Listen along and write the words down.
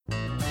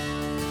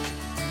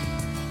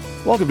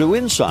Welcome to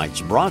Insights,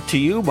 brought to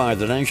you by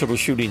the National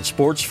Shooting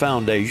Sports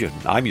Foundation.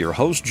 I'm your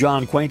host,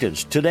 John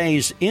Quaintance.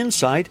 Today's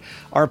Insight,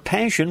 our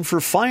passion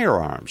for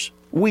firearms.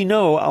 We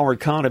know our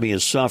economy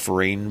is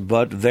suffering,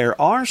 but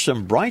there are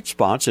some bright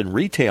spots in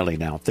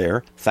retailing out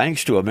there.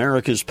 Thanks to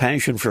America's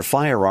passion for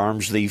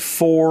firearms, the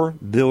 $4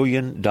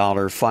 billion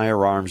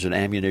firearms and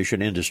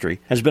ammunition industry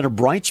has been a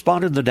bright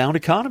spot in the down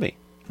economy.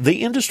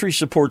 The industry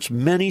supports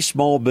many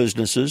small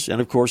businesses,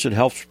 and of course it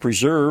helps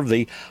preserve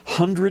the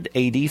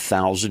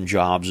 180,000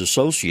 jobs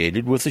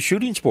associated with the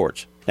shooting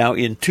sports. Now,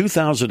 in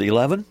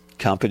 2011,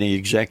 company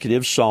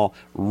executives saw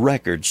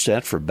records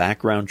set for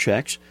background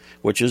checks,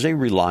 which is a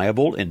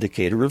reliable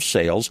indicator of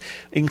sales,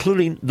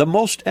 including the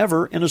most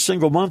ever in a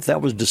single month.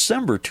 That was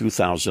December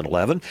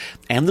 2011,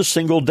 and the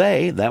single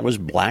day, that was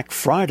Black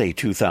Friday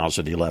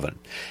 2011.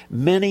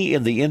 Many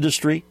in the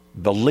industry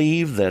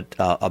believe that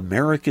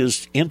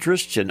America's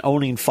interests in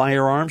owning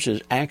firearms is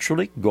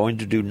actually going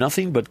to do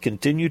nothing but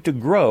continue to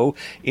grow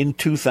in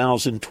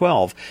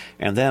 2012.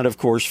 And that, of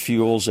course,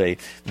 fuels a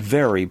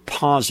very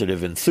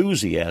positive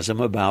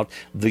enthusiasm about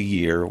the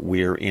year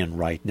we're in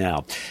right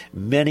now.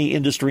 Many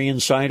industry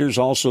insiders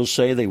also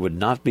say they would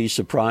not be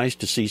surprised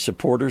to see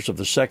supporters of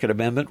the Second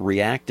Amendment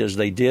react as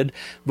they did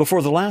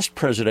before the last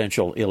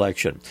presidential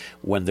election,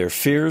 when their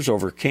fears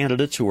over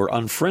candidates who were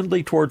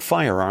unfriendly toward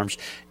firearms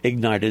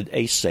ignited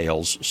a sales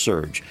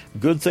surge.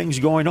 Good things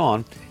going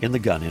on in the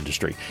gun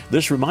industry.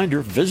 This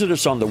reminder, visit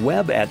us on the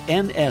web at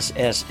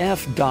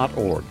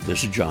nssf.org.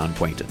 This is John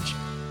Quaintance.